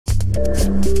Good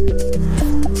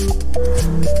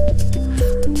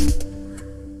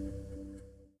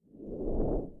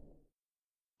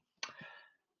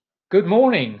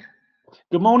morning.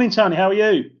 Good morning, Tony. How are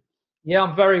you? Yeah,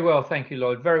 I'm very well, thank you,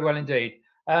 Lloyd. Very well indeed.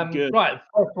 Good. Right,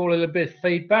 first of all, a little bit of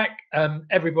feedback.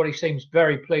 Everybody seems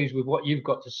very pleased with what you've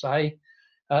got to say,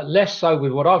 less so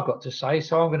with what I've got to say,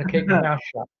 so I'm going to keep my mouth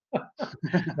shut.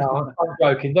 No, I'm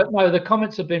joking. But no, the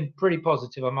comments have been pretty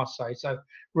positive, I must say, so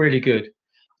really good.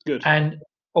 Good. And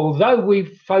although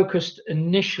we've focused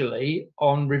initially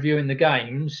on reviewing the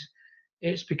games,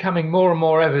 it's becoming more and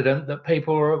more evident that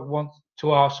people want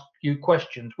to ask you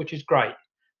questions, which is great,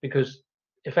 because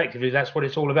effectively that's what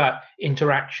it's all about,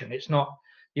 interaction. It's not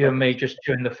you and me just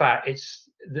chewing the fat. It's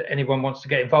that anyone wants to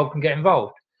get involved can get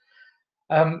involved.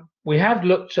 We have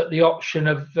looked at the option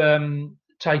of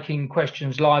taking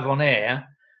questions live on air,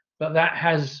 but that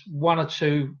has one or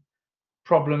two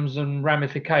problems and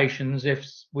ramifications if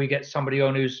we get somebody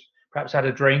on who's perhaps had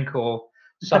a drink or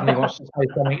suddenly wants to say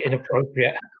something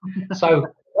inappropriate. So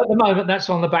at the moment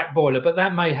that's on the back boiler, but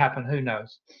that may happen, who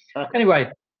knows.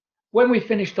 Anyway, when we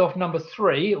finished off number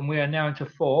 3 and we are now into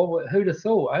 4, who'd have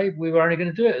thought, eh? We were only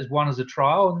going to do it as one as a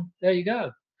trial, and there you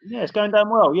go. Yeah, it's going down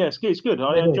well. Yeah, it's good.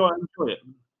 I enjoy it.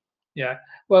 Yeah.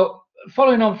 Well,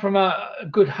 following on from a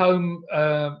good home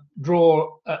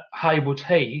draw at Hayward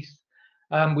Heath,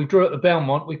 we drew at the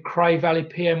Belmont with Cray Valley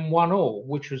PM 1-1,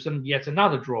 which was yet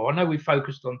another draw. I know we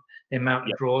focused on the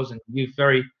amount of draws, and you've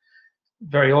very,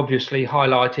 very obviously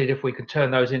highlighted if we could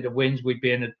turn those into wins, we'd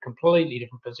be in a completely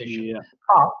different position. Yeah.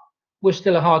 But we're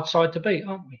still a hard side to beat,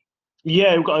 aren't we?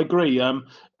 Yeah, I agree.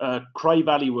 Cray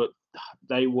Valley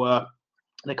they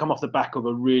come off the back of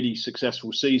a really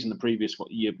successful season the previous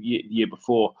year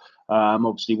before.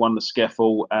 Obviously won the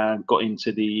Skeffel and got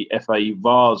into the FA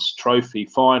Vase Trophy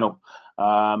final,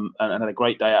 and had a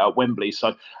great day out at Wembley.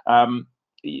 So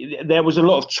there was a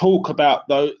lot of talk about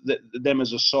them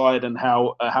as a side and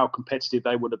how competitive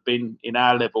they would have been in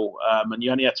our level. And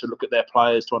you only had to look at their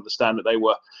players to understand that they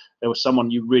were someone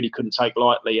you really couldn't take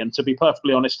lightly. And to be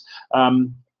perfectly honest,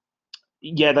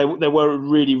 yeah, they were a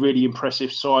really, really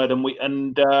impressive side,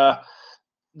 and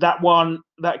that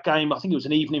game, I think it was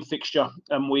an evening fixture,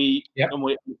 and we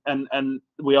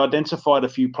identified a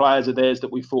few players of theirs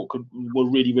that we thought were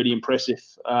really, really impressive,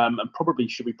 and probably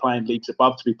should be playing leagues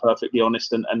above, to be perfectly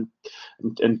honest. And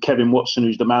Kevin Watson,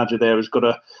 who's the manager there, has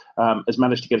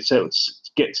managed to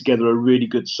get together a really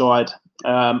good side.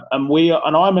 And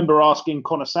I remember asking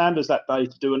Connor Sanders that day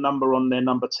to do a number on their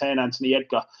number 10, Anthony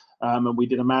Edgar. And we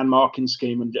did a man marking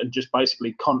scheme, and just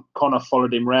basically Connor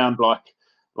followed him round like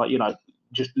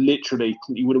just literally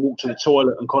he would have walked to the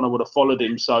toilet and Connor would have followed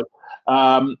him. So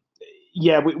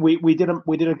yeah, we did a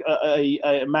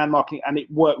man marking, and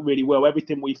it worked really well.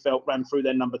 Everything we felt ran through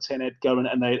their number 10 Edgar,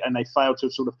 and they failed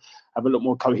to sort of have a lot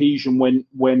more cohesion when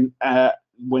their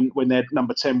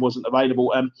number 10 wasn't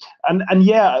available. And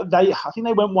yeah, I think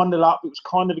they went 1-0 up. It was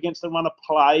kind of against the run of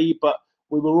play, but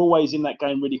we were always in that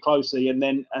game really closely. And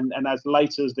then as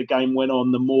later as the game went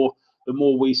on, the more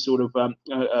we sort of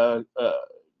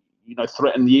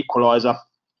threatened the equaliser.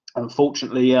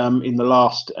 Unfortunately, in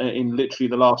literally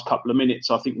the last couple of minutes,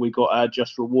 I think we got our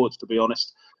just rewards, to be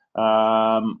honest.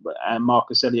 And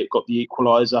Marcus Elliott got the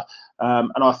equaliser,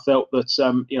 and I felt that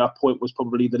a point was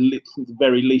probably the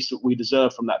very least that we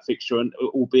deserved from that fixture, and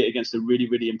albeit against a really,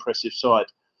 really impressive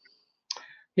side.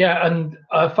 Yeah, and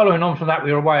following on from that,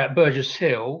 we were away at Burgess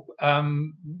Hill.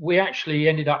 We actually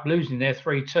ended up losing there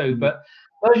 3-2, but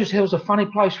Burgess Hill's a funny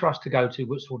place for us to go to,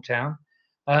 Whitstable Town.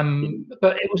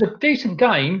 But it was a decent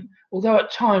game, although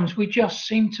at times we just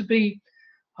seemed to be,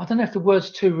 I don't know if the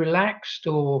word's too relaxed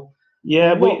or...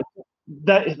 Yeah,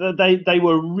 they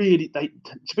were really,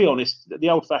 to be honest, the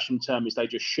old-fashioned term is they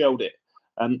just shelled it.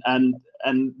 And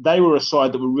they were a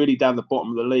side that were really down the bottom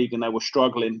of the league, and they were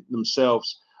struggling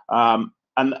themselves.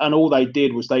 And all they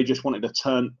did was they just wanted to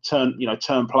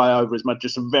turn play over as much,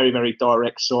 just a very, very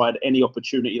direct side. Any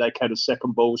opportunity they had of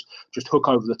second balls, just hook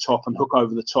over the top and hook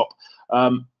over the top.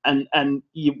 We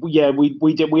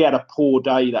had a poor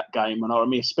day that game, and I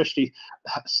mean, especially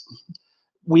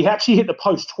we actually hit the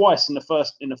post twice in the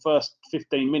first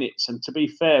 15 minutes. And to be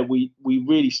fair, we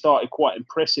really started quite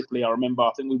impressively. I remember, I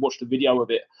think we watched a video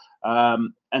of it.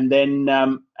 And then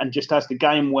just as the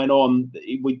game went on,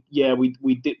 we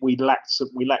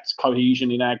lacked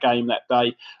cohesion in our game that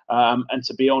day. And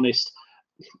to be honest,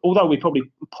 although we probably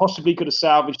possibly could have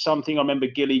salvaged something, I remember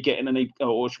Gilly getting a late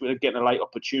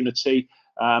opportunity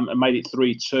and made it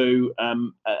 3-2.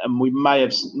 And we may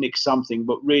have nicked something,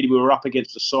 but really we were up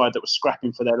against a side that was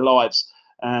scrapping for their lives,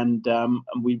 and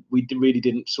we really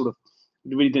didn't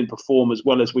perform as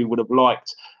well as we would have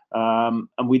liked.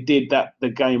 And we did that the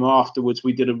game afterwards.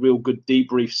 We did a real good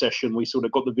debrief session. We sort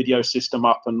of got the video system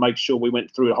up and made sure we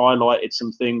went through and highlighted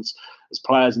some things as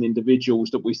players and individuals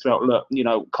that we felt, look, you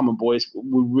know, come on, boys,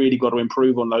 we really got to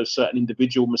improve on those certain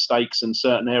individual mistakes and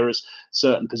certain errors,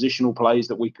 certain positional plays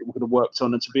that we could have worked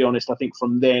on. And to be honest, I think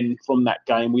from that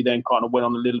game, we then kind of went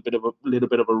on a little bit of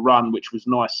a run, which was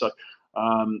nice. So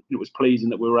it was pleasing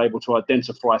that we were able to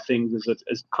identify things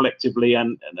as collectively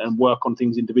and work on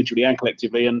things individually and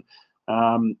collectively, and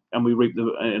we reaped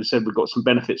and said we got some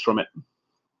benefits from it.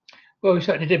 Well, we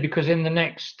certainly did, because in the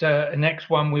next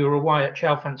one we were away at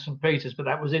Chalfont St Peters, but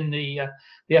that was in the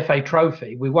FA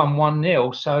Trophy. We won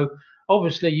 1-0, so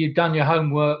obviously you'd done your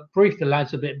homework, briefed the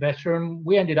lads a bit better, and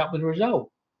we ended up with a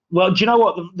result. Well, do you know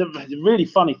what the really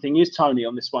funny thing is, Tony,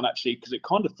 on this one, actually, because it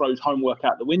kind of throws homework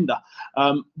out the window.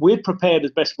 We'd prepared as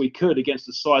best we could against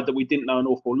a side that we didn't know an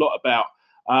awful lot about.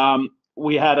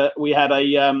 We had a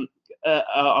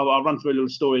I'll run through a little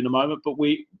story in a moment, but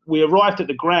we arrived at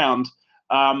the ground,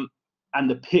 and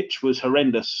the pitch was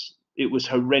horrendous. It was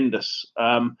horrendous.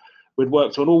 We'd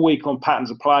worked all week on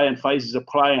patterns of play and phases of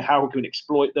play and how we can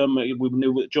exploit them. We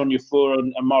knew that John Yafur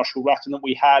and Marshall Ratton that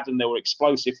we had, and they were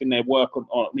explosive in their work on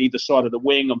either side of the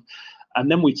wing.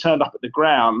 And then we turned up at the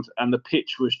ground, and the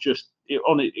pitch was just it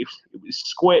was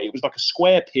square. It was like a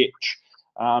square pitch.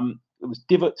 There was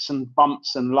divots and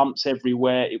bumps and lumps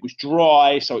everywhere. It was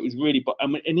dry, so it was really.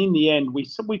 And in the end, we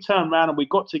turned around and we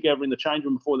got together in the change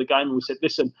room before the game, and we said,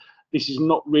 "Listen, this is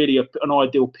not really an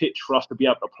ideal pitch for us to be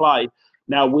able to play.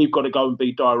 Now we've got to go and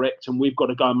be direct, and we've got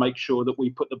to go and make sure that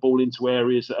we put the ball into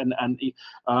areas and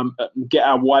get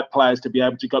our wide players to be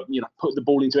able to go, put the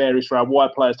ball into areas for our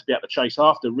wide players to be able to chase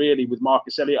after. Really, with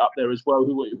Marcus Elliott up there as well,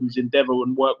 whose endeavour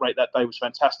and work rate that day was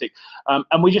fantastic.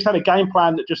 And we just had a game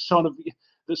plan that just sort of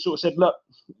said, look,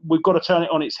 we've got to turn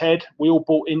it on its head. We all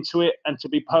bought into it, and to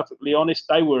be perfectly honest,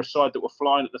 they were a side that were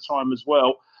flying at the time as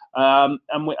well. And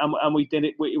we did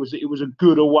it. It was a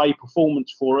good away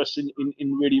performance for us in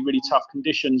really, really tough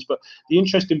conditions. But the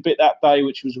interesting bit that day,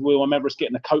 which was, I remember us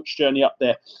getting a coach journey up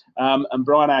there, and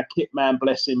Brian, our kit man,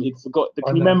 bless him, he'd forgot.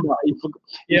 Can you remember? I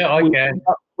can.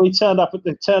 We turned up at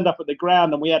the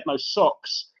ground and we had no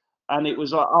socks. And it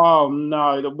was like, oh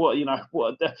no,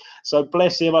 so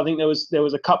bless him. I think there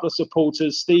was a couple of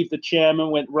supporters. Steve, the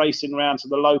chairman, went racing around to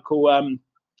the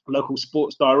local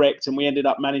sports direct, and we ended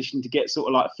up managing to get sort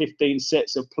of like 15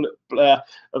 sets of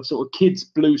sort of kids'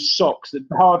 blue socks that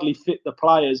hardly fit the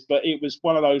players. But it was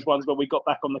one of those ones where we got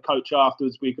back on the coach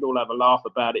afterwards. We could all have a laugh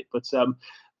about it. But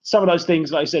some of those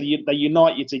things, like I said, they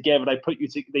unite you together. They pull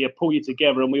you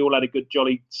together, and we all had a good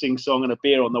jolly sing song and a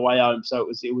beer on the way home. So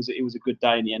it was a good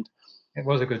day in the end. It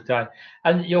was a good day,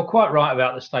 and you're quite right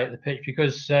about the state of the pitch,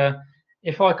 because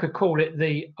if I could call it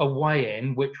the away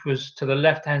end, which was to the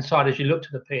left-hand side as you looked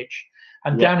at the pitch,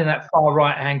 and down in that far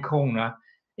right-hand corner,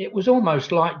 it was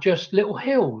almost like just little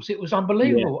hills. It was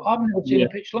unbelievable. I've never seen a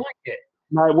pitch like it.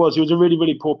 No, it was. It was a really,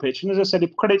 really poor pitch. And as I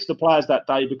said, credit to the players that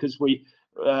day, because we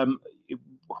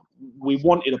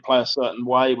wanted to play a certain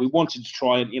way. We wanted to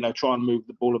try and move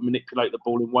the ball and manipulate the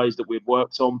ball in ways that we'd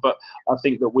worked on. But I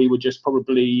think that we were just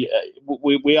probably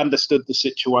we understood the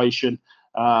situation,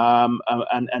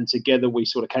 and together we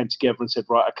sort of came together and said,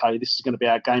 right, okay, this is going to be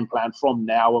our game plan from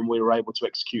now, and we were able to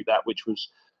execute that, which was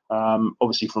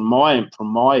obviously from my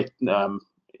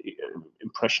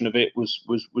impression of it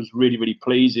was really, really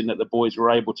pleasing that the boys were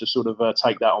able to sort of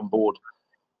take that on board.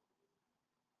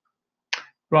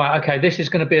 Right, okay, this is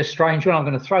going to be a strange one. I'm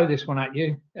going to throw this one at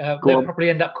you. They'll probably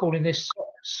end up calling this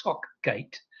sock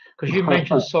gate, because you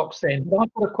mentioned socks then. But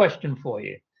I've got a question for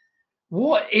you.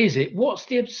 What is it? What's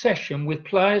the obsession with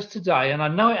players today? And I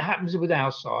know it happens with our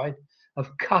side, of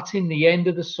cutting the end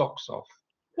of the socks off.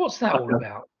 What's that all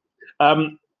about?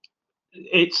 I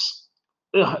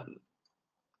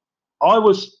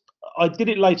did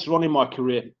it later on in my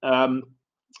career.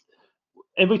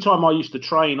 Every time I used to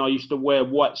train, I used to wear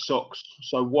white socks,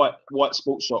 so white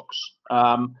sports socks,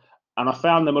 and I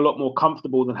found them a lot more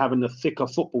comfortable than having the thicker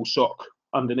football sock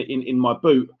under in my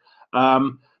boot.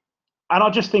 And I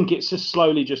just think it's just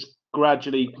slowly, just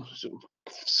gradually sort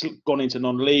of gone into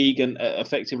non-league, and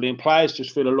effectively, and players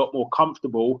just feel a lot more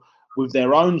comfortable with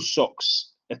their own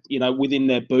socks, within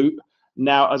their boot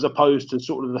now, as opposed to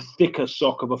sort of the thicker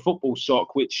sock of a football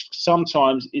sock, which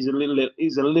sometimes is a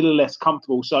little less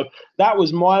comfortable. So that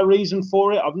was my reason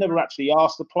for it. I've never actually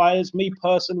asked the players. Me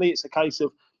personally, it's a case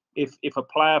of if a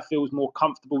player feels more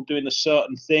comfortable doing a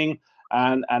certain thing,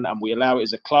 and we allow it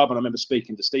as a club. And I remember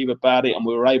speaking to Steve about it, and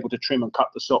we were able to trim and cut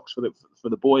the socks for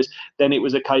the boys. Then it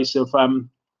was a case of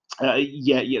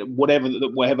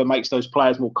whatever makes those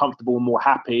players more comfortable and more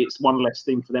happy, it's one less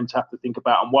thing for them to have to think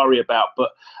about and worry about.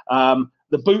 But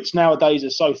the boots nowadays are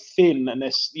so thin, and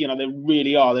they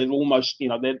really are. They're almost,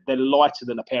 they're lighter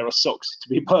than a pair of socks, to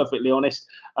be perfectly honest.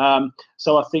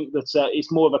 So I think that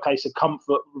it's more of a case of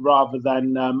comfort rather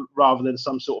than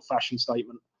some sort of fashion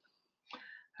statement.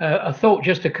 A thought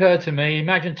just occurred to me.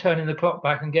 Imagine turning the clock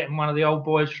back and getting one of the old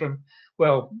boys from,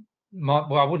 I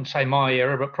wouldn't say my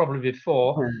era, but probably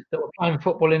before, that were playing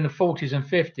football in the 40s and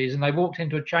 50s, and they walked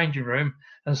into a changing room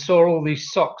and saw all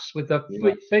these socks with the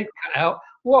feet cut out.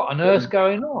 What on earth's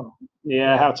going on?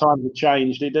 Yeah, how times have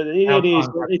changed. It is.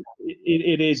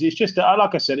 It's just,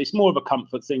 like I said, it's more of a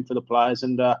comfort thing for the players,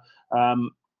 and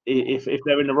if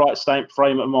they're in the right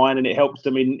frame of mind, and it helps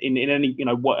them in any,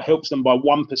 what helps them by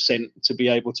 1% to be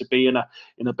able to be in a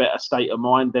better state of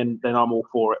mind, then I'm all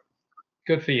for it.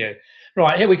 Good for you.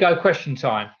 Right, here we go. Question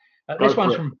time. This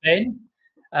one's from Ben.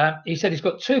 He said he's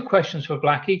got 2 questions for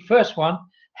Blackie. First one: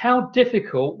 how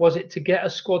difficult was it to get a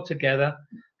squad together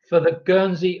for the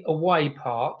Guernsey away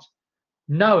part,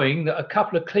 knowing that a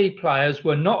couple of key players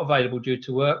were not available due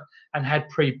to work and had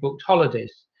pre-booked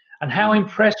holidays? And how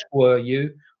impressed were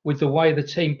you with the way the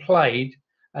team played,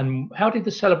 and how did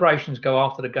the celebrations go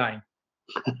after the game?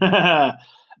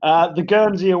 The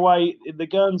Guernsey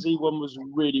one was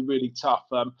really, really tough.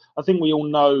 I think we all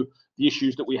know the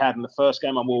issues that we had in the first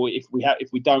game, and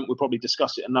if we don't, we'll probably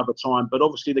discuss it another time. But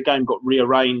obviously, the game got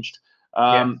rearranged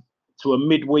to a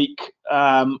midweek,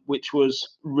 which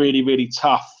was really, really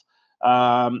tough.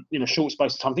 In a short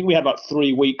space of time, I think we had like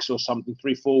 3 weeks or something,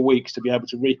 3-4 weeks to be able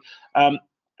to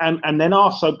and then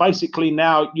also basically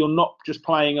now you're not just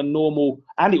playing a normal,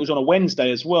 and it was on a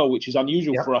Wednesday as well, which is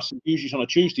unusual for us. Usually it's on a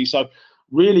Tuesday. So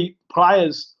really,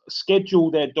 players schedule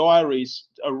their diaries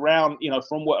around,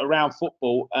 around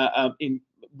football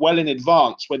well in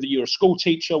advance, whether you're a school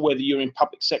teacher, whether you're in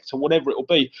public sector, whatever it will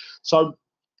be. So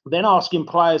then asking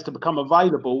players to become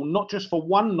available, not just for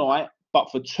one night,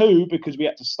 but for 2, because we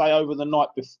had to stay over the night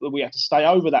before, we had to stay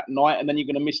over that night, and then you're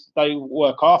going to miss the day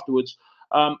work afterwards,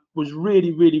 was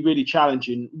really, really, really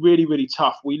challenging, really, really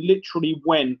tough. We literally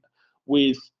went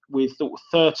with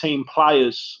 13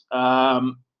 players,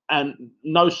 and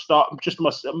no start, just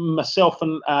myself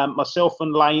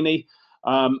and Laney.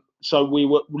 So we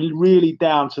were really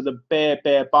down to the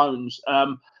bare bones.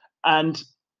 And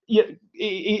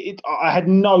I had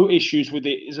no issues with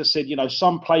it. As I said,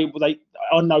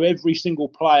 I know every single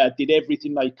player did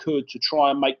everything they could to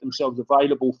try and make themselves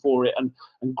available for it, and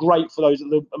great for those,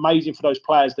 amazing for those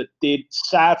players that did,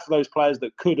 sad for those players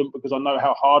that couldn't, because I know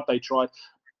how hard they tried.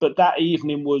 But that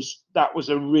evening was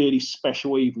a really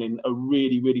special evening, a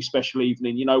really, really special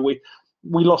evening.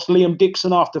 We lost Liam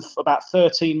Dixon after about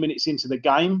 13 minutes into the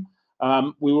game.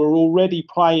 We were already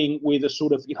playing with a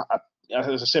sort of,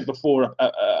 as I said before,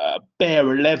 a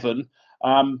bare 11.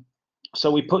 So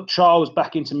we put Charles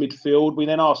back into midfield. We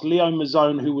then asked Leo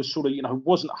Mazzone, who was sort of,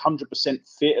 wasn't 100%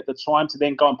 fit at the time, to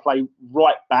then go and play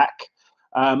right back,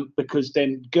 because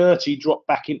then Gertie dropped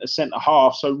back into centre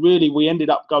half. So really, we ended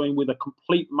up going with a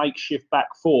complete makeshift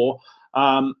back 4,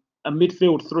 a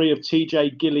midfield 3 of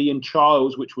TJ, Gilly, and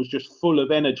Charles, which was just full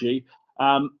of energy.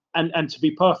 And to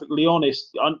be perfectly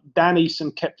honest, Dan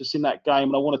Eason kept us in that game,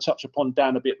 and I want to touch upon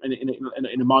Dan a bit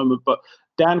in a moment. But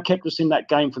Dan kept us in that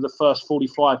game for the first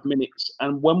 45 minutes.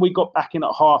 And when we got back in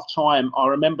at half time, I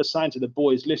remember saying to the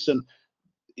boys, listen,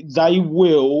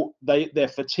 their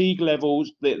fatigue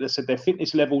levels, they said their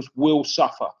fitness levels will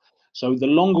suffer. So the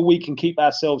longer we can keep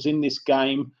ourselves in this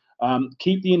game,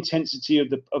 keep the intensity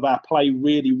of our play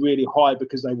really, really high,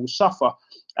 because they will suffer.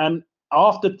 And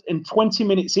in 20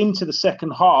 minutes into the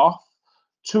second half,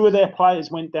 2 of their players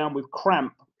went down with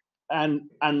cramp, and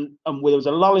there was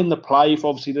a lull in the play.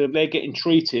 Obviously, they're getting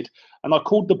treated, and I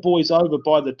called the boys over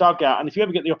by the dugout. And if you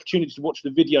ever get the opportunity to watch the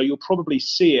video, you'll probably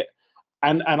see it.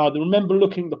 And I remember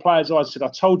looking at the players' eyes and said, I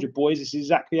told you, boys, this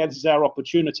is our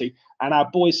opportunity. And our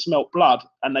boys smelt blood,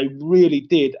 and they really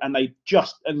did. And the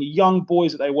young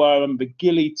boys that they were, and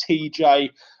Gilly,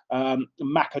 TJ,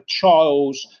 Macca,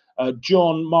 Charles,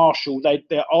 John, Marshall,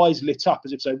 their eyes lit up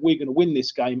as if they we're going to win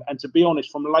this game. And to be honest,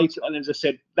 from later, and as I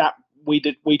said, that we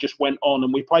just went on,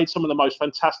 and we played some of the most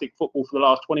fantastic football for the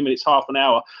last 20 minutes, half an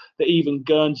hour, that even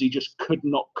Guernsey just could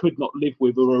not live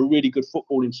with. We were a really good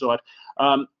footballing side.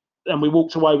 And we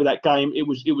walked away with that game. It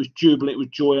was jubilant, it was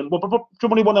joy, and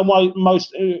probably one of my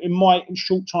most, in my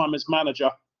short time as manager,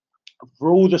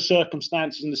 for all the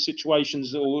circumstances and the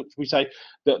situations, or we say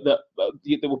that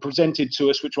were presented to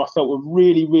us, which I felt were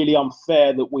really, really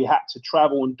unfair, that we had to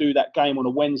travel and do that game on a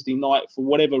Wednesday night for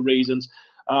whatever reasons.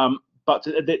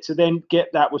 but to then get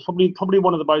that was probably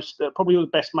one of the most probably the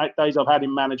best days I've had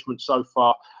in management so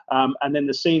far. And then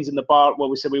the scenes in the bar, well,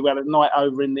 we said we had a night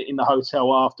over in the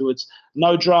hotel afterwards.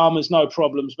 No dramas, no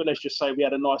problems, but let's just say we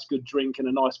had a nice good drink and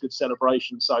a nice good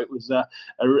celebration. So it was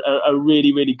a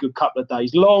really, really good couple of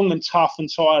days, long and tough and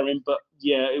tiring, but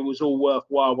yeah, it was all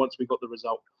worthwhile once we got the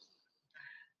result.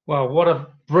 Well, what a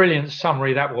brilliant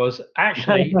summary that was.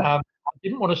 Actually, I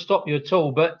didn't want to stop you at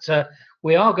all, but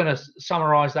we are going to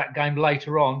summarise that game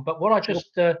later on. But what I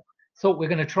just thought we're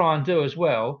going to try and do as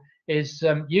well is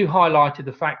you highlighted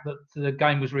the fact that the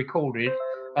game was recorded.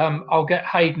 I'll get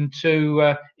Hayden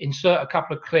to insert a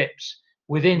couple of clips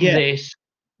within this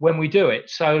when we do it,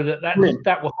 so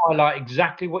that will highlight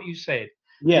exactly what you said.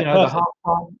 Yeah, you know, the half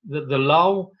time, the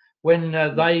lull, when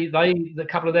the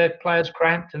couple of their players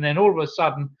cramped, and then all of a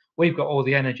sudden we've got all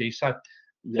the energy. So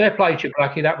fair play to you,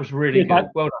 Blackie. That was really good.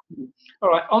 Well done. All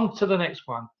right, on to the next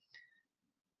one.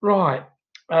 Right.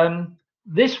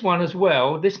 This one as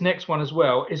well, this next one as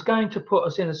well, is going to put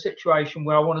us in a situation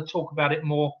where I want to talk about it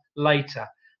more later.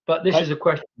 But this is a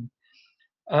question.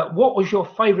 What was your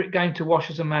favourite game to watch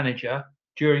as a manager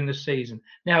during the season?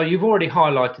 Now, you've already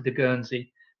highlighted the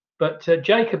Guernsey, but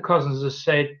Jacob Cousins has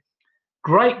said,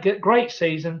 great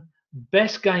season.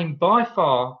 Best game by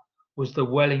far was the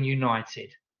Welling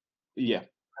United. Yeah.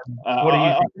 What do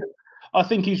you think? I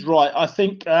think he's right. I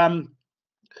think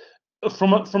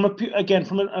from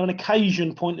an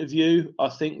occasion point of view, I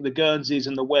think the Guernseys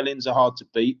and the Wellings are hard to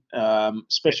beat,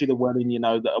 especially the Welling. You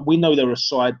know, that we know they're a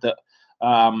side that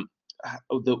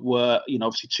were, you know,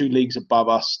 obviously 2 leagues above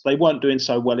us. They weren't doing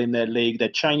so well in their league. They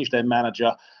changed their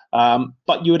manager,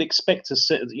 but you would expect to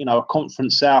see, you know, a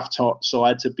Conference South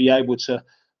side to be able to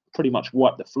pretty much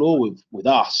wipe the floor with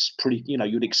us. You know,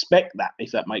 you'd expect that,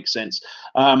 if that makes sense.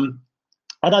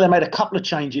 I know they made a couple of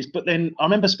changes, but then I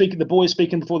remember the boys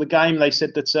speaking before the game. They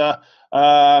said that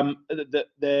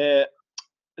that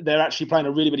they're actually playing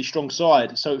a really, really strong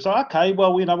side. So it's like, okay,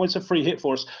 well, you know, it's a free hit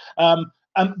for us.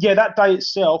 Yeah, that day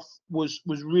itself was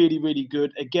really, really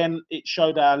good. Again, it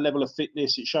showed our level of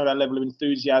fitness. It showed our level of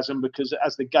enthusiasm, because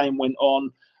as the game went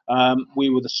on, we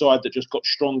were the side that just got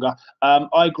stronger.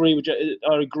 I agree with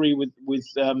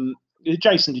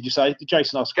Jason. Did you say? Did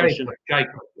Jason ask a question?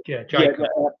 Jacob.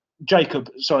 Jacob,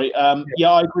 sorry.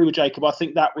 Yeah, I agree with Jacob. I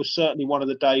think that was certainly one of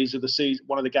the days of the season,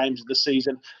 one of the games of the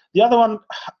season. The other one,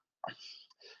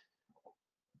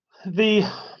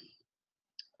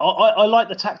 I like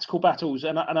the tactical battles,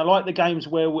 and I like the games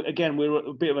where we're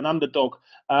a bit of an underdog.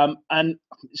 And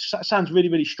it sounds really,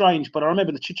 really strange, but I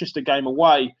remember the Chichester game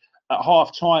away at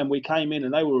half time. We came in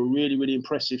and they were a really, really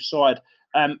impressive side.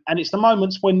 And it's the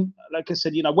moments when, like I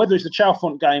said, you know, whether it's the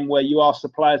Chalfont game where you ask the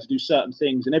player to do certain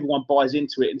things and everyone buys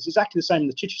into it, and it's exactly the same in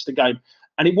the Chichester game.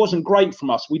 And it wasn't great from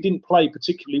us. We didn't play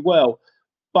particularly well,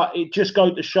 but it just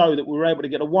goes to show that we were able to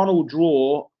get a 1-1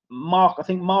 draw. I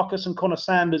think Marcus and Connor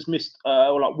Sanders missed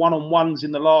like one-on-ones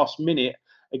in the last minute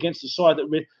against the side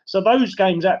that. So those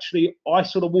games actually I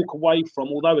sort of walk away from.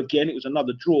 Although again it was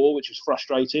another draw, which is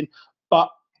frustrating. But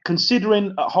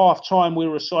considering at half time we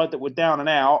were a side that were down and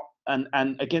out,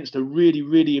 and against a really,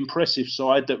 really impressive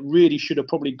side that really should have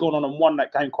probably gone on and won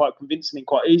that game quite convincingly,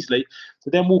 quite easily, to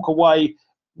then walk away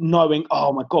knowing,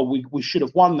 oh my God, we should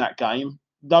have won that game.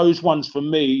 Those ones for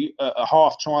me at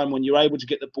half time, when you're able to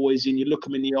get the boys in, you look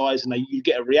them in the eyes and you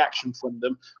get a reaction from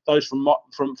them. Those from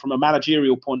a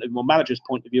managerial point of view, or manager's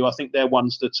point of view, I think they're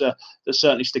ones that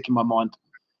certainly stick in my mind.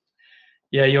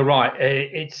 Yeah, you're right.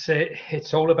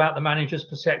 It's all about the manager's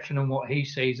perception and what he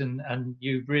sees, and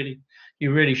you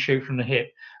really shoot from the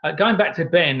hip. Going back to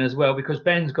Ben as well, because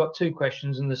Ben's got 2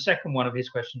 questions, and the second one of his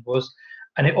questions was,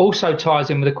 and it also ties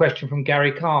in with a question from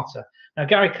Gary Carter. Now,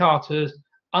 Gary Carter's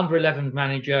under-11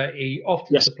 manager. He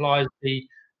often supplies the,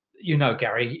 you know,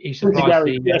 Gary. He supplies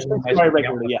very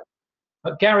regularly. Yeah.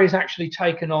 But Gary's actually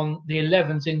taken on the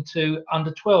 11s into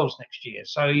under-12s next year.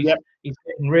 So he's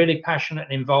getting really passionate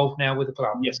and involved now with the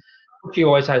club. Yes. Which he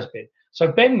always has been.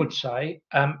 So Ben would say,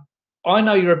 I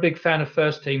know you're a big fan of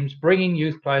first teams, bringing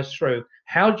youth players through.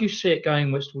 How do you see it going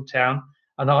in Whitstable Town?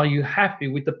 And are you happy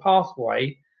with the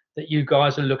pathway that you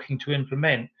guys are looking to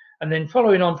implement? And then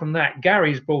following on from that,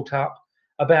 Gary's brought up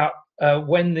about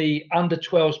when the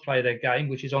under-12s play their game,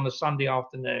 which is on a Sunday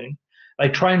afternoon. They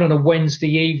train on a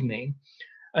Wednesday evening.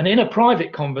 And in a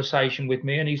private conversation with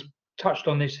me, and he's touched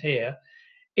on this here,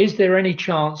 is there any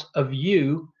chance of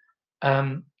you,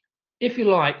 if you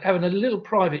like, having a little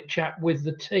private chat with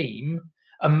the team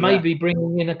and maybe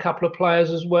bringing in a couple of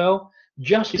players as well,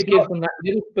 just to give them that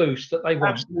little boost that they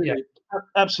want?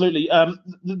 Absolutely.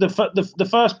 The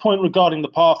first point regarding the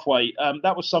pathway,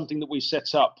 that was something that we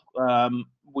set up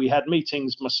we had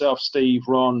meetings, myself, Steve,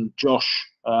 Ron, Josh,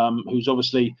 who's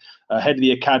obviously head of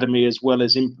the academy, as well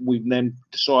as we've then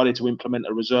decided to implement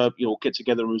a reserve, get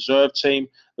together a reserve team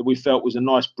that we felt was a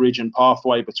nice bridge and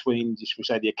pathway between, should we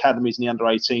say, the academies and the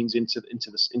under-18s into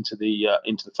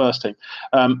the first team.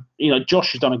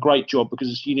 Josh has done a great job,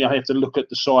 because you have to look at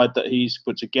the side that he's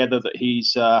put together, that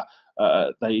he's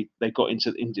they got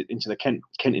into the Kent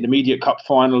Intermediate Cup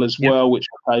final as well, which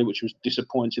was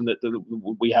disappointing that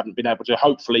we haven't been able to.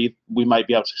 Hopefully, we may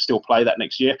be able to still play that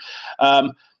next year.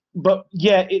 But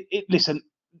yeah, listen.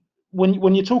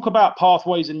 When you talk about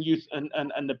pathways and youth and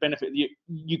the benefit,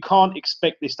 you can't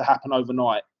expect this to happen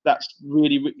overnight. That's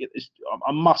really,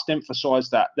 I must emphasise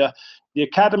that the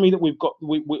academy that we've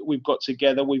got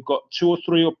together, we've got two or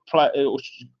three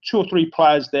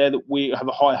players there that we have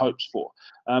high hopes for.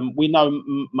 We know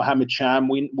Mohammed Cham.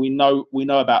 We know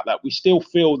about that. We still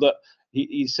feel that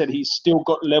he said he's still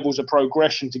got levels of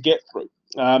progression to get through.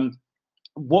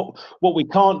 What we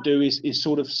can't do is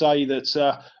sort of say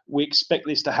that we expect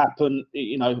this to happen,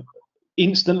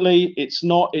 instantly. It's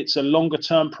not. It's a longer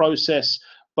term process,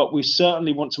 but we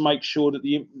certainly want to make sure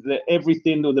that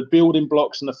everything, or the building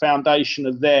blocks and the foundation,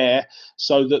 are there,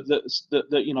 so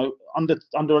that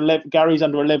under 11, Gary's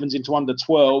under 11s into under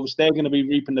 12s, they're going to be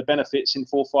reaping the benefits in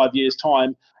 4 or 5 years'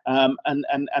 time,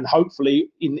 and hopefully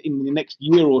in the next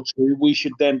year or two, we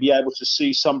should then be able to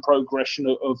see some progression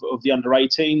of the under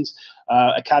 18s,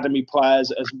 academy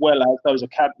players, as well as those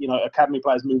academy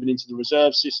players moving into the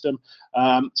reserve system,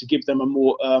 to give them a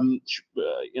more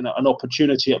an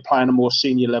opportunity at playing a more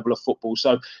senior level of football.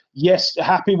 So yes,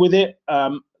 happy with it.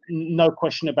 No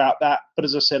question about that. But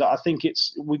as I said, I think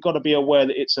we've got to be aware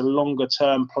that it's a longer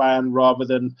term plan rather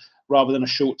than a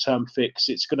short term fix.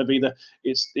 It's going to be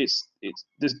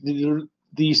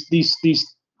these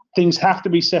things have to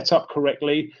be set up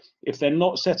correctly. If they're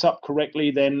not set up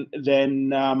correctly, then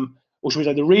or should we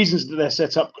say, the reasons that they're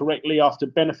set up correctly are to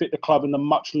benefit the club in the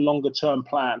much longer term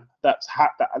plan. That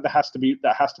has to be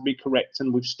correct.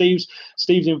 And with Steve's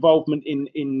involvement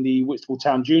in the Whitstable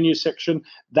Town Junior section,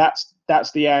 that's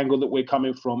the angle that we're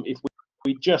coming from. If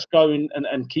we just go in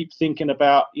and keep thinking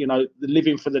about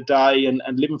living for the day and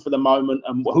living for the moment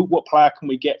and what player can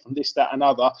we get from this, that, and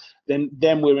other, then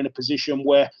we're in a position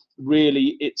where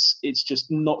really it's just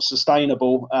not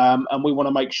sustainable. And we want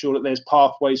to make sure that there's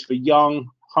pathways for young,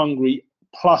 hungry,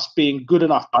 plus being good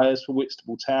enough players for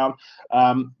Whitstable Town,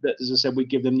 that, as I said, we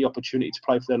give them the opportunity to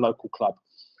play for their local club.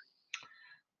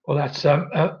 Well, that's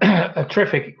a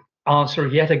terrific answer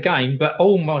yet again, but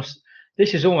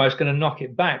this is almost going to knock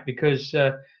it back, because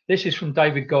this is from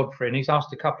David Godfrey, and he's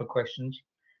asked a couple of questions.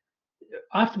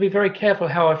 I have to be very careful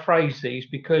how I phrase these,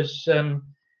 because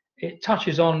it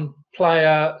touches on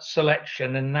player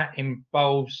selection, and that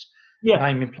involves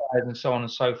naming players and so on and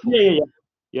so forth.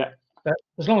 Yeah. But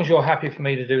as long as you're happy for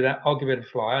me to do that, I'll give it a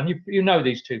fly. And you know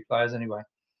these two players anyway.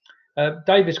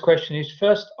 David's question is,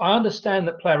 first, I understand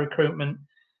that player recruitment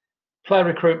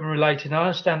related. I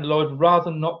understand Lloyd would rather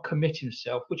not commit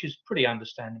himself, which is pretty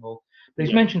understandable. But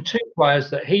he's mentioned two players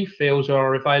that he feels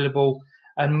are available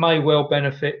and may well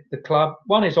benefit the club.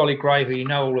 One is Ollie Gray, who we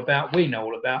know all about.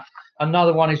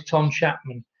 Another one is Tom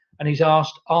Chapman. And he's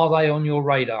asked, are they on your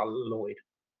radar, Lloyd?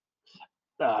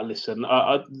 Listen,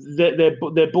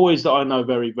 they're boys that I know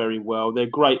very, very well. They're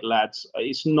great lads.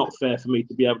 It's not fair for me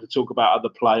to be able to talk about other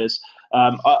players.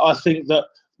 I think that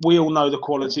we all know the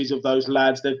qualities of those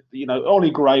lads.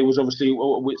 Ollie Gray was obviously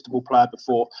a Whitstable player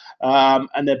before,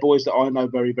 and they're boys that I know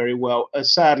very, very well.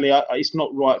 Sadly, it's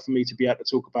not right for me to be able to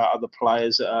talk about other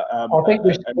players. I think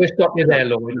we'll stop you there,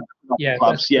 Lloyd. Yeah,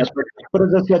 clubs, but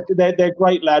as I said, they're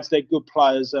great lads. They're good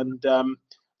players, and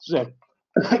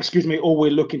excuse me, all we're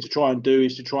looking to try and do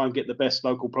is to try and get the best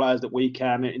local players that we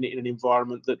can in an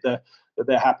environment that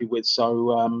they're happy with.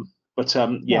 So, I'm free to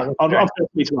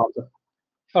answer.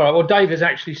 All right. Well, Dave has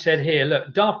actually said here,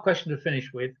 look, daft question to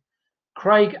finish with.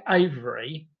 Craig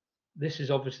Avery, this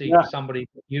is obviously somebody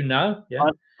you know. Yeah.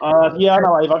 I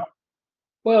know Ava.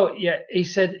 Well, yeah, he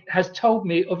said, has told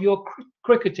me of your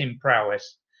cricketing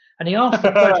prowess. And he asked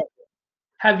the question,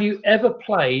 have you ever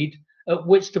played at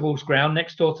Whitstable's ground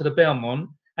next door to the Belmont?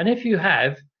 And if you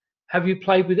have you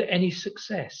played with any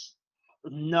success?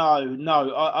 No. Do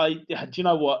you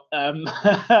know what?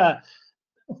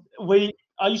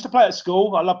 I used to play at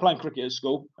school. I loved playing cricket at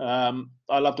school. I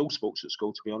loved all sports at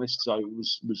school, to be honest. So it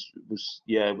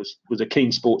was a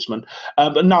keen sportsman.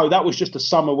 But no, that was just a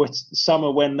summer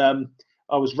when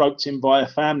I was roped in by a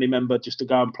family member just to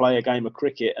go and play a game of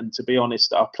cricket. And to be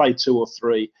honest, I played 2 or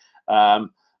 3. To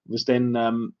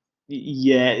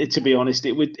be honest,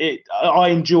 I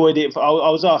enjoyed it. I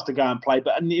was asked to go and play,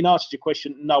 but in answer to your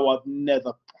question, no, I've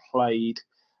never played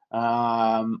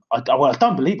I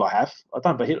don't believe I have. I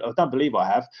don't believe I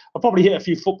have. I probably hit a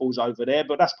few footballs over there,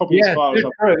 but that's probably as far as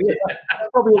that's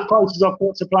probably as close as I've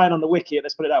got to playing on the wicket.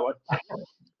 Let's put it that way.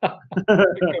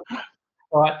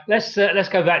 All right, let's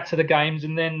go back to the games,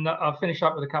 and then I'll finish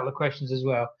up with a couple of questions as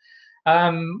well.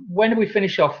 When did we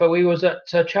finish off? We was at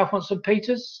Chalfont St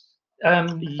Peters,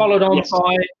 followed on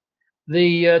by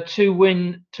the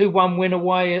 2-1 win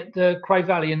away at the Cray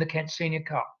Valley in the Kent Senior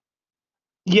Cup.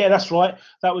 Yeah, that's right.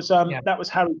 That was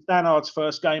Harry Stannard's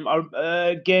first game.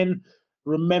 Again,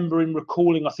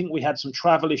 recalling, I think we had some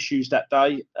travel issues that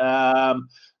day,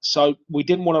 so we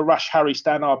didn't want to rush Harry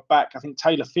Stannard back. I think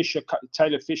Taylor Fisher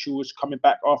was coming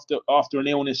back after an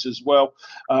illness as well,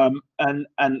 and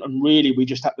really we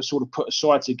just had to sort of put a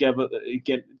side together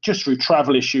again, just through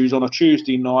travel issues on a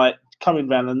Tuesday night, coming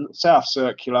round the South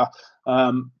Circular.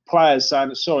 Players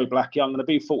saying, "Sorry, Blackie, I'm going to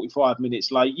be 45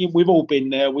 minutes late." We've all been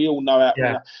there. We all know how.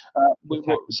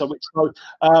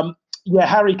 Yeah,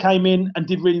 Harry came in and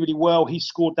did really, really well. He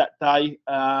scored that day.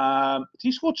 Did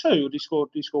he score 2 or did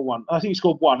he score 1? I think he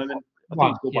scored 1, and then I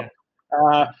think he scored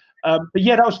 1. But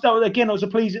yeah, that was again. It was a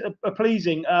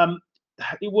pleasing.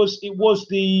 It was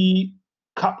the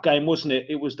cup game, wasn't it?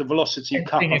 It was the Velocity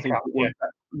Cup, I think.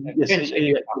 Yes.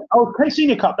 Oh, Kent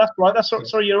Senior Cup. That's right.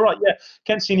 Sorry, you're right. Yeah,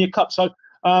 Kent Senior Cup. So,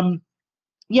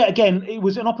 yeah, again, it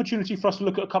was an opportunity for us to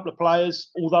look at a couple of players,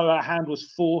 although our hand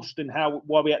was forced in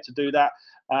why we had to do that.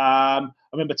 I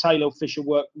remember Taylor Fisher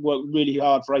worked really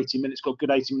hard for 80 minutes, got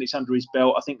good 80 minutes under his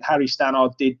belt. I think Harry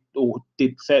Stannard did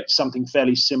something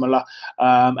fairly similar,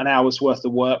 an hour's worth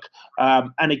of work.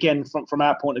 And again, from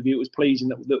our point of view, it was pleasing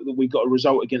that we got a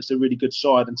result against a really good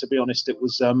side. And to be honest, it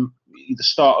was the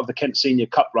start of the Kent Senior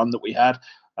Cup run that we had,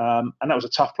 and that was a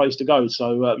tough place to go.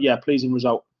 So yeah, pleasing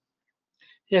result.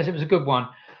 Yes, it was a good one.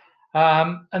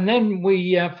 And then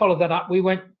we followed that up. We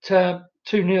went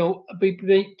 2-0. We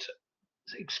beat.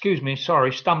 Excuse me,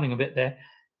 sorry, stumbling a bit there.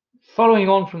 Following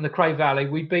on from the Cray Valley,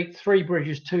 we beat Three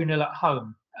Bridges 2-0 at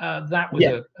home. That was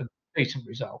a decent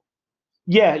result.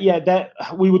 Yeah.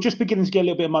 We were just beginning to get a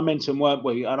little bit of momentum, weren't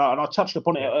we? And I touched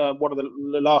upon it. One of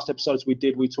the last episodes we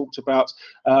did, we talked about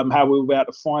how we were able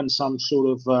to find some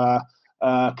sort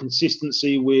of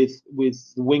consistency with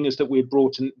the wingers that we had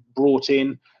brought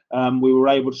in. We were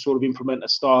able to sort of implement a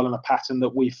style and a pattern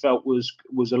that we felt was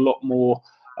a lot more.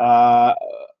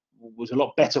 Was a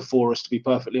lot better for us, to be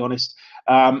perfectly honest,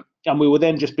 and we were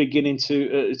then just beginning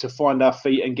to find our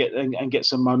feet and get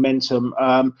some momentum.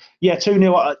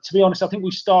 2-0. To be honest, I think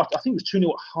we started. I think it was 2-0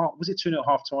 at half. Was it 2-0 at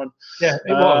half time? Yeah,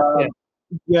 it was.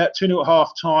 Yeah, 2-0 at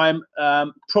half time.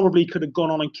 Probably could have gone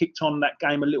on and kicked on that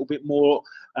game a little bit more.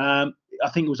 I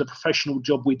think it was a professional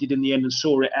job we did in the end and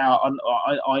saw it out. And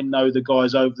I know the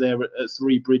guys over there at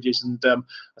Three Bridges, and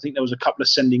I think there was a couple of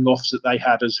sending offs that they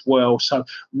had as well. So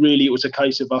really, it was a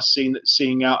case of us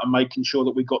seeing out and making sure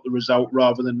that we got the result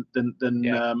rather than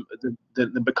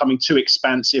becoming too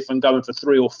expansive and going for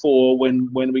 3 or 4 when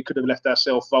we could have left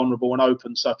ourselves vulnerable and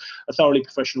open. So a thoroughly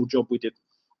professional job we did.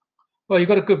 Well, you've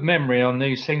got a good memory on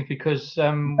these things because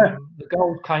the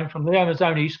goal came from Leona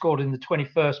Zoni. He scored in the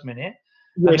 21st minute.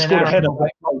 Yeah, and then scored ahead of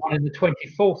in the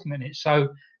 24th minute. So,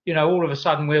 all of a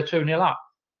sudden we're 2-0 up.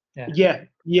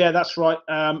 Yeah, that's right.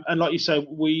 And like you say,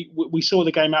 we saw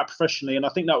the game out professionally, and I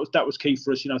think that was key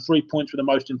for us. 3 points were the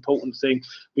most important thing.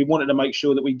 We wanted to make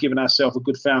sure that we'd given ourselves a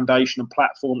good foundation and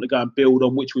platform to go and build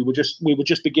on, which we were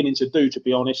just beginning to do, to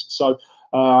be honest. So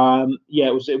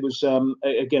it was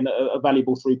again a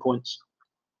valuable 3 points.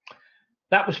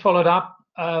 That was followed up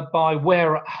by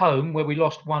Ware at home, where we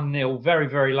lost 1-0. Very,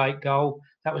 very late goal.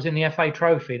 That was in the FA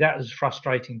Trophy. That was a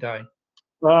frustrating day.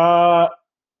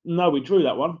 No, we drew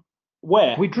that one.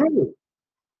 Where? We drew.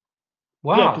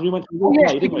 Wow. Yeah, because we went to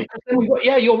Norway, didn't we?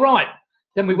 Yeah, you're right.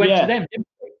 Then we went to them, didn't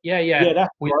we? Yeah. Yeah, that's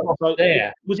we right. lost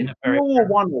there. Was it 2 or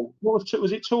 1?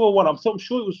 Was it 2 or 1? I'm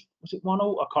sure it was it 1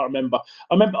 or? I can't remember.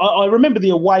 I remember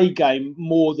the away game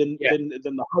more than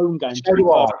the home game. So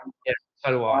do I. Yeah,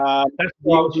 so do I. That's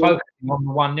why I was focusing on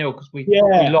the 1-0 because we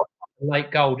lost the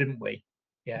late goal, didn't we?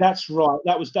 Yeah. That's right.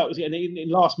 That was it. And in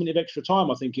last minute of extra time,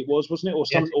 I think it was, wasn't it, or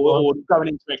something, or going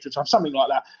into extra time, something like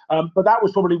that. But that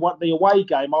was probably the away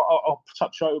game. I'll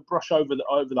brush over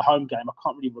the home game. I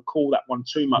can't really recall that one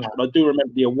too much, but I do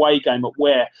remember the away game at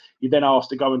Ware. You then asked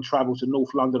to go and travel to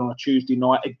North London on a Tuesday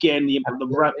night. Again, the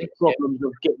problems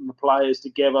of getting the players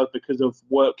together because of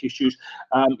work issues.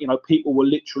 People were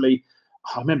literally.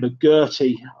 I remember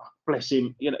Gertie. Bless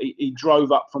him, he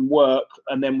drove up from work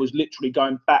and then was literally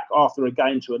going back after a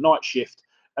game to a night shift.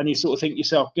 And you sort of think to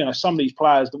yourself, some of these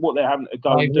players, what they're having to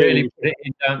go and do. Really put it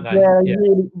in, don't they? Yeah,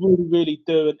 really, really, really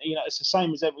do. And it's the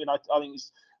same as every. I think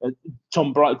it's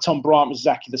Tom Bryant was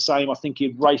exactly the same. I think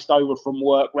he'd raced over from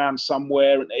work round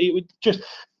somewhere, and it would just,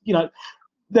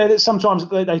 sometimes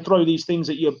they throw these things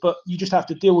at you, but you just have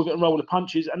to deal with it and roll the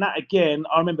punches. And that, again,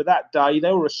 I remember that day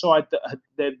they were a side that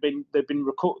they've been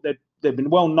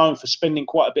well known for spending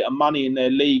quite a bit of money in their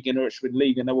league, in the Richmond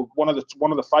League, and they were one of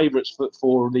the favourites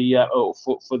for their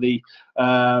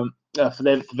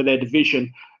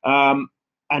division.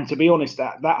 And to be honest,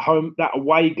 that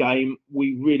away game,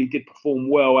 we really did perform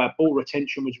well. Our ball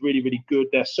retention was really, really good.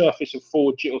 Their surface of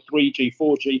 4G or 3G,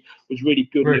 4G was really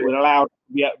good. Really? And it allowed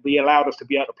us to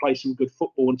be able to play some good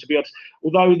football. And to be honest,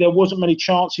 although there wasn't many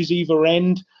chances either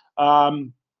end,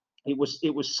 it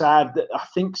was sad that I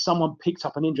think someone picked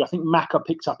up an injury. I think Macca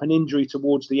picked up an injury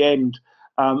towards the end.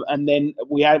 And then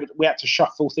we had to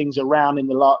shuffle things around in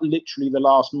literally the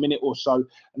last minute or so,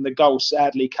 and the goal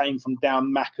sadly came from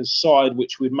down Macca's side,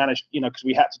 which we'd managed, because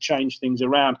we had to change things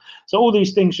around. So all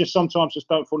these things just sometimes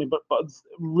don't fall in. But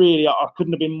really, I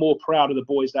couldn't have been more proud of the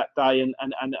boys that day, and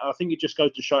I think it just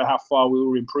goes to show how far we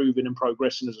were improving and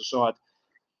progressing as a side.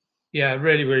 Yeah,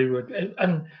 really, really good.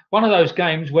 And one of those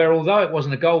games where, although it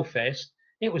wasn't a goal fest,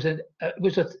 it was an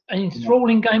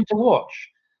enthralling game to watch.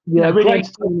 Yeah, really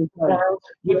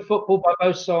good football by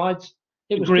both sides.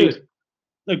 It was good.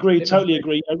 Agreed, totally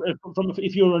agree.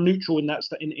 If you're a neutral in that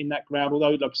ground,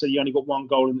 although, like I said, you only got one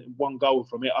goal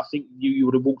from it, I think you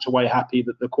would have walked away happy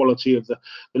that the quality of the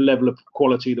level of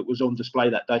quality that was on display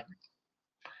that day.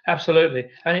 Absolutely,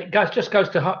 and it just goes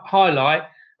to highlight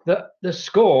that the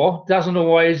score doesn't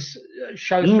always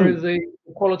show through the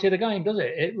quality of the game, does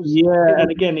it? And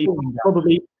again,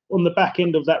 probably on the back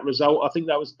end of that result, I think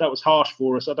that was harsh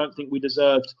for us. I don't think we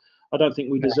deserved anything.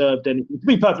 To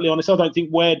be perfectly honest, I don't think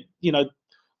it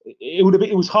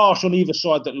was harsh on either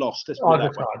side that lost. Let's put it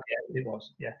that way. Yeah, it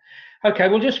was. Yeah. Okay,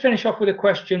 we'll just finish off with a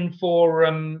question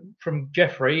from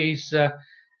Jeffrey. He's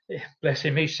bless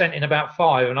him. He's sent in about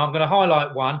 5, and I'm going to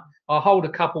highlight one. I'll hold a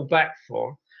couple back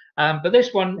for him. But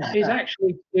this one is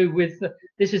actually to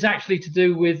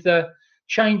do with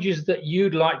changes that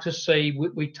you'd like to see.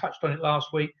 We touched on it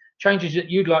last week. Changes that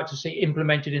you'd like to see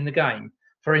implemented in the game.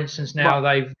 For instance, now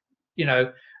they've,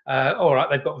 all right,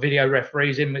 they've got video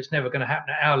referees in. It's never going to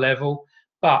happen at our level.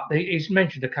 But he's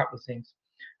mentioned a couple of things,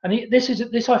 and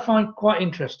this I find quite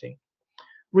interesting.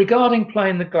 Regarding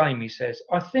playing the game, he says,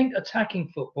 I think attacking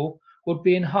football would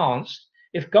be enhanced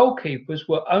if goalkeepers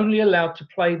were only allowed to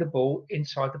play the ball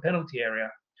inside the penalty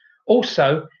area.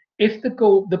 Also, if the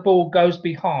ball goes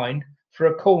behind for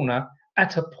a corner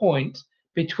at a point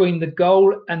between the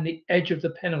goal and the edge of the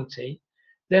penalty,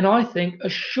 then I think a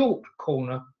short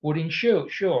corner would ensure.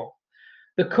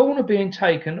 The corner being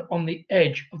taken on the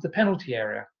edge of the penalty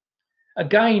area.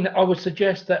 Again, I would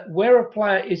suggest that where a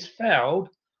player is fouled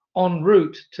en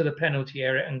route to the penalty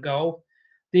area and goal,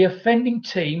 the offending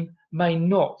team may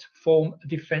not form a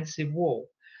defensive wall.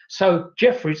 So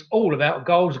Jeffrey's all about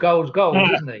goals,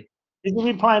 isn't he? Has he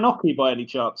been playing hockey by any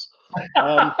chance?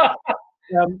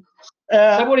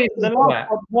 So what do you think of that?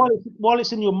 While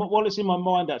it's in my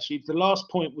mind, actually, the last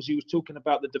point was he was talking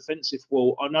about the defensive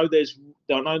wall. I know there's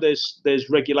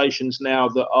regulations now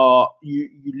that are you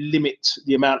limit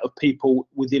the amount of people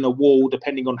within a wall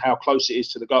depending on how close it is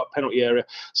to the penalty area.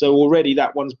 So already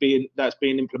that's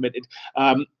being implemented.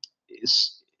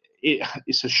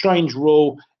 It's a strange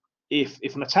rule.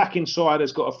 If an attacking side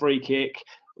has got a free kick,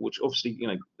 which obviously,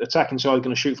 attacking side is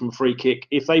going to shoot from a free kick.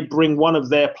 If they bring one of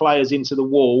their players into the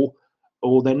wall,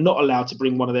 or they're not allowed to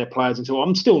bring one of their players into,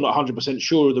 I'm still not 100%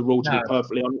 sure of the rule, to be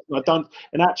perfectly honest. I don't,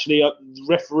 and actually,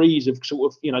 referees have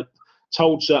sort of,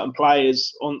 told certain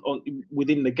players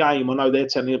within the game. I know they're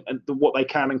telling them what they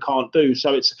can and can't do.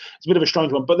 So it's a bit of a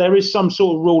strange one. But there is some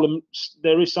sort of rule, and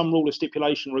there is some rule of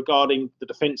stipulation regarding the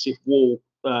defensive wall,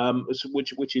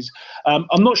 which is, I'm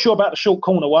not sure about the short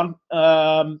corner one.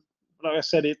 Like I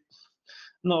said,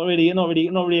 not really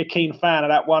a keen fan of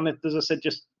that one. As I said,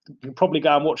 just probably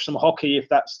go and watch some hockey if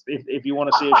you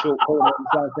want to see a short corner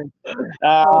or something.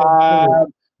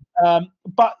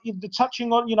 But the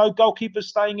touching on goalkeepers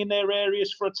staying in their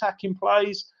areas for attacking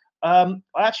plays, I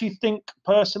actually think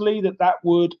personally that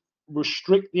would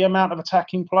restrict the amount of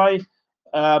attacking play.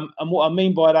 And what I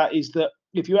mean by that is that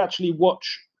if you actually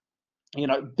watch,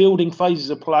 building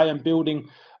phases of play and building.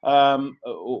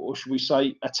 Or should we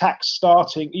say attacks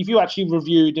starting, if you actually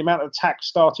review the amount of attacks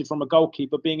started from a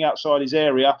goalkeeper being outside his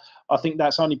area, I think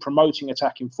that's only promoting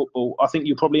attacking football. I think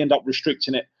you probably end up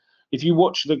restricting it. If you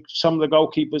watch some of the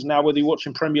goalkeepers now, whether you're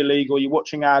watching Premier League or you're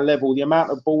watching our level, the amount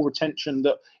of ball retention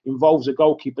that involves a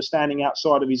goalkeeper standing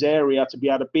outside of his area to be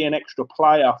able to be an extra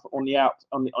player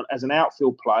as an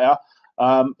outfield player,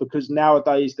 because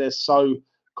nowadays they're so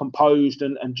composed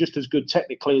and just as good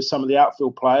technically as some of the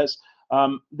outfield players,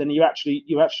 then you're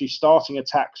actually starting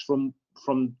attacks from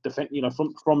defense,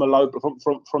 from a low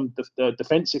from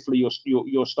defensively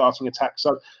you're starting attacks.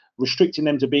 So restricting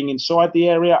them to being inside the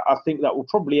area, I think that will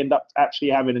probably end up actually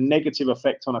having a negative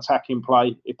effect on attacking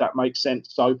play, if that makes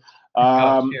sense. So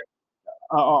I'm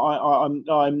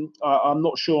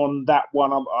not sure on that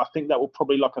one. I think that will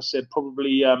probably, like I said,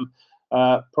 probably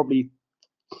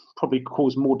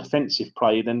cause more defensive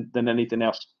play than anything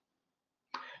else.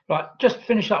 Right, just to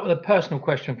finish up with a personal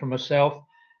question from myself.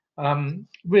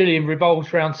 Really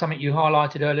revolves around something you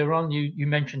highlighted earlier on. You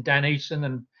mentioned Dan Eason,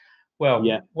 and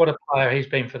what a player he's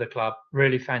been for the club.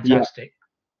 Really fantastic.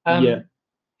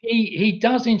 He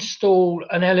does install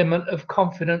an element of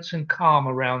confidence and calm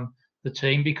around the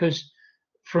team, because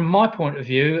from my point of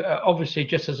view, obviously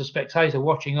just as a spectator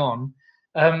watching on,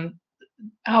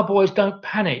 our boys don't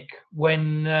panic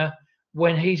when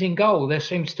he's in goal. There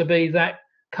seems to be that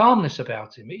calmness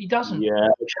about him. He doesn't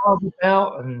charge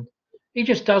about, and he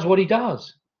just does what he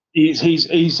does.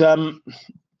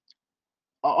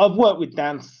 I've worked with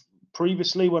Dan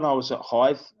previously when I was at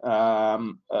Hythe,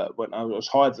 when I was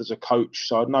Hythe as a coach,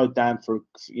 so I'd known Dan for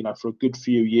a good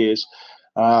few years.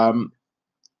 I've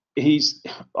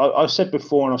said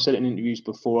before, and I've said it in interviews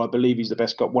before, I believe he's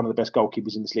one of the best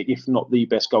goalkeepers in this league, if not the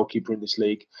best goalkeeper in this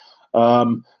league.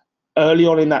 Early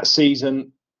on in that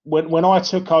season, when I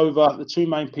took over, the two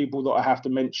main people that I have to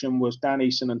mention was Dan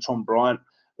Eason and Tom Bryant.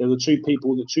 They were two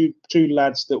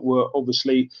lads that were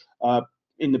obviously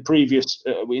in the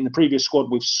previous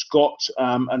squad with Scott,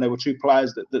 and there were two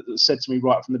players that said to me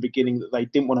right from the beginning that they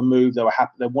didn't want to move. They were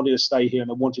happy. They wanted to stay here, and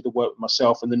they wanted to work with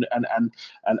myself and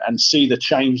see the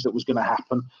change that was going to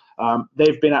happen.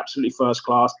 They've been absolutely first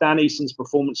class. Dan Eason's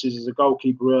performances as a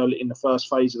goalkeeper early in the first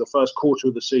phase of the first quarter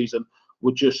of the season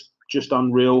were just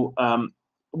unreal.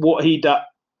 What he does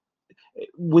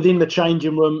within the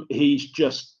changing room, he's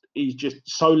just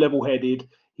so level-headed.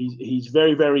 He's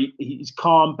he's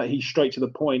calm, but he's straight to the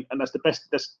point, and that's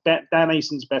Dan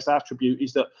Eason's best attribute,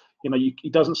 is that he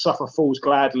doesn't suffer fools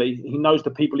gladly. He knows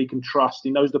the people he can trust. He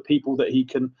knows the people that he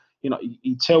can,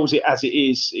 he tells it as it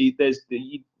is. He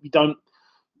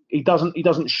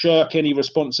doesn't shirk any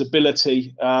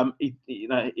responsibility.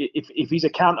 If he's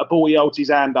accountable, he holds his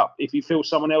hand up. If he feels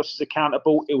someone else is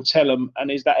accountable, he'll tell them. And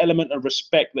there's that element of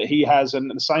respect that he has, and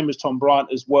the same as Tom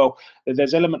Bryant as well.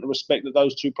 There's element of respect that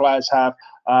those two players have.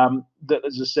 That,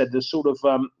 as I said, the sort of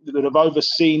that have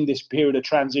overseen this period of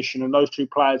transition, and those two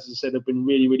players, as I said, have been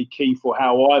really, really key for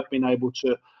how I've been able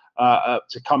to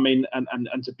come in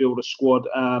and to build a squad.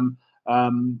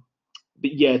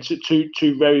 But yeah,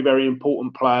 two very, very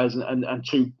important players, and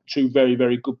two very,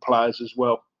 very good players as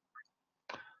well.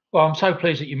 Well, I'm so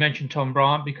pleased that you mentioned Tom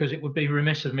Bryant, because it would be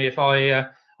remiss of me if I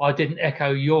didn't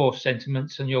echo your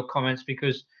sentiments and your comments,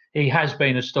 because he has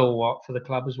been a stalwart for the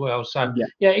club as well. So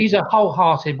yeah, he's a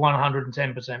wholehearted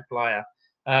 110% player,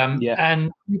 and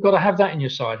you've got to have that in your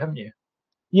side, haven't you?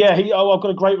 Yeah, I've got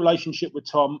a great relationship with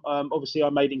Tom. Obviously, I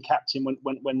made him captain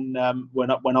when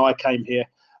I came here.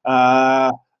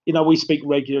 We speak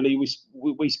regularly.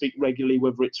 We speak regularly,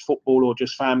 whether it's football or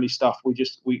just family stuff. We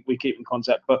keep in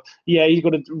contact. But yeah, he's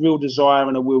got a real desire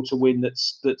and a will to win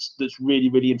that's really,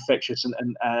 really infectious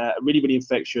and really, really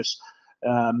infectious.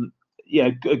 A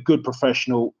good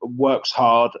professional, works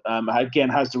hard. Again,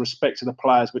 has the respect to the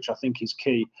players, which I think is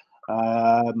key.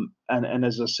 And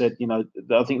as I said,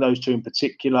 I think those two in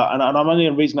particular, and I'm only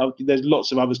a reason. There's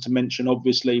lots of others to mention,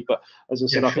 obviously, but as I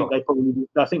said, I think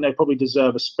they probably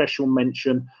deserve a special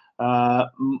mention.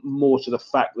 More to the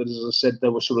fact that, as I said,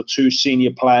 there were sort of two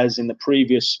senior players in the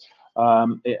previous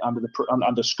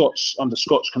under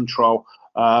Scott's control,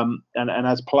 and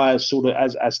as players sort of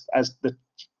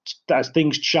as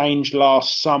things changed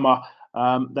last summer.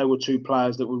 They were two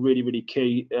players that were really, really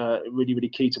key,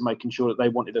 to making sure that they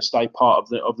wanted to stay part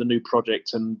of the new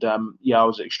project. And I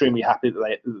was extremely happy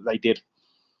that they did,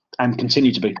 and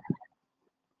continue to be.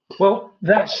 Well,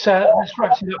 that's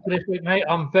wraps it up for this week, mate.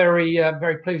 I'm very,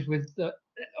 very pleased with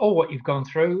all what you've gone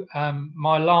through.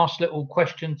 My last little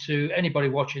question to anybody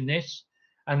watching this,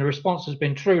 and the response has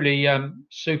been truly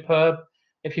superb.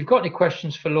 If you've got any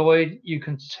questions for Lloyd, you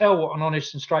can tell what an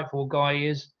honest and straightforward guy he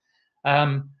is.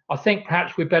 I think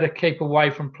perhaps we better keep away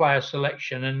from player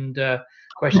selection and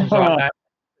questions like that,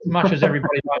 as much as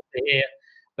everybody likes to hear.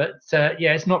 But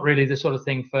it's not really the sort of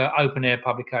thing for open air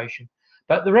publication.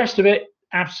 But the rest of it,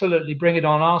 absolutely, bring it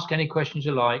on. Ask any questions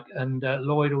you like, and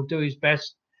Lloyd will do his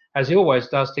best, as he always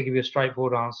does, to give you a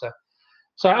straightforward answer.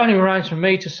 So it only remains for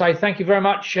me to say thank you very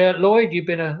much, Lloyd. You've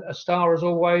been a star as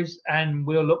always, and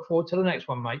we'll look forward to the next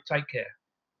one, mate. Take care.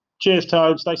 Cheers,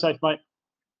 Toad. Stay safe, mate.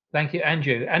 Thank you, and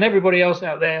you. And everybody else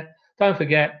out there, don't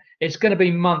forget, it's going to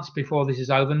be months before this is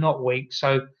over, not weeks.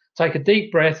 So take a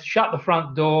deep breath, shut the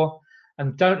front door,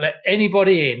 and don't let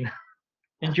anybody in.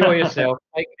 Enjoy yourself.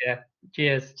 Take care.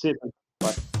 Cheers. See you.